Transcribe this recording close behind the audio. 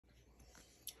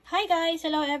Hi guys,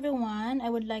 hello everyone.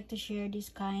 I would like to share this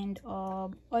kind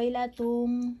of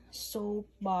Oilatum soap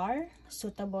bar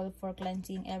suitable for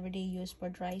cleansing everyday use for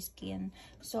dry skin.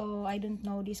 So I don't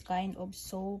know this kind of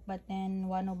soap, but then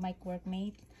one of my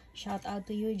workmates, shout out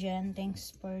to you Jen,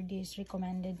 thanks for this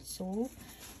recommended soap.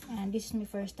 And this is my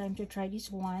first time to try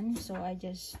this one, so I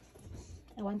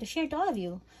want to share to all of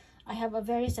you. I have a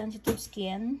very sensitive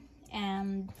skin,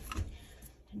 and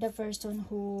the person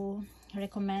who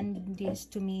recommended this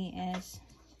to me is,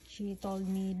 she told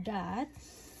me that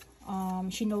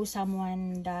she knows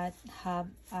someone that have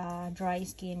dry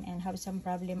skin and have some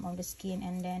problem on the skin,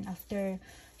 and then after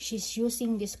she's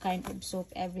using this kind of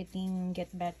soap, everything get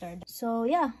better. So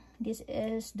yeah, this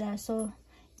is the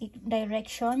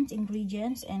directions,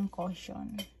 ingredients, and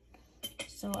caution.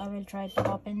 So I will try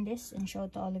to open this and show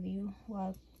to all of you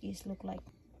what this look like.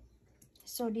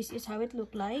 So this is how it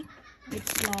look like.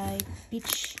 It's like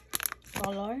peach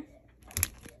color.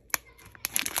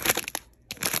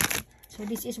 So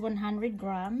this is 100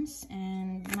 grams,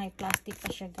 and my plastic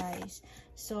pa siya guys.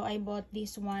 So I bought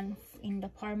this one in the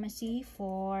pharmacy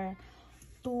for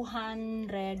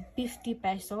 250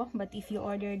 peso, but if you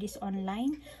order this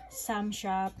online, some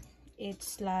shop,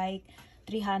 it's like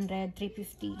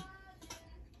 350,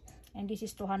 and this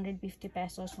is 250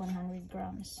 pesos, 100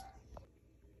 grams.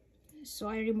 So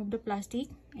I remove the plastic,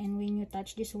 and when you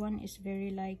touch this one, it's very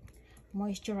like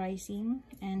moisturizing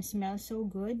and smells so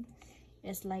good.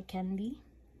 It's like candy.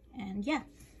 And yeah,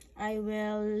 I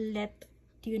will let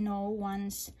you know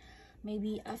once,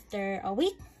 maybe after a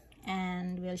week,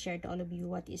 and we'll share to all of you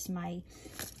what is my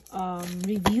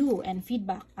review and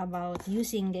feedback about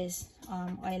using this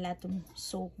Oilatum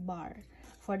soap bar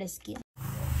for the skin.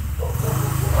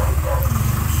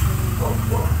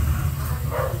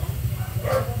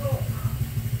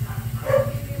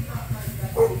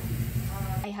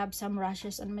 I have some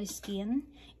rashes on my skin.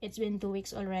 It's been 2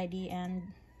 weeks already, and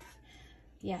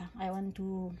yeah, I want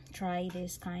to try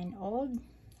this kind of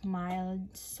mild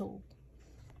soap.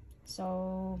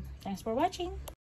 So thanks for watching.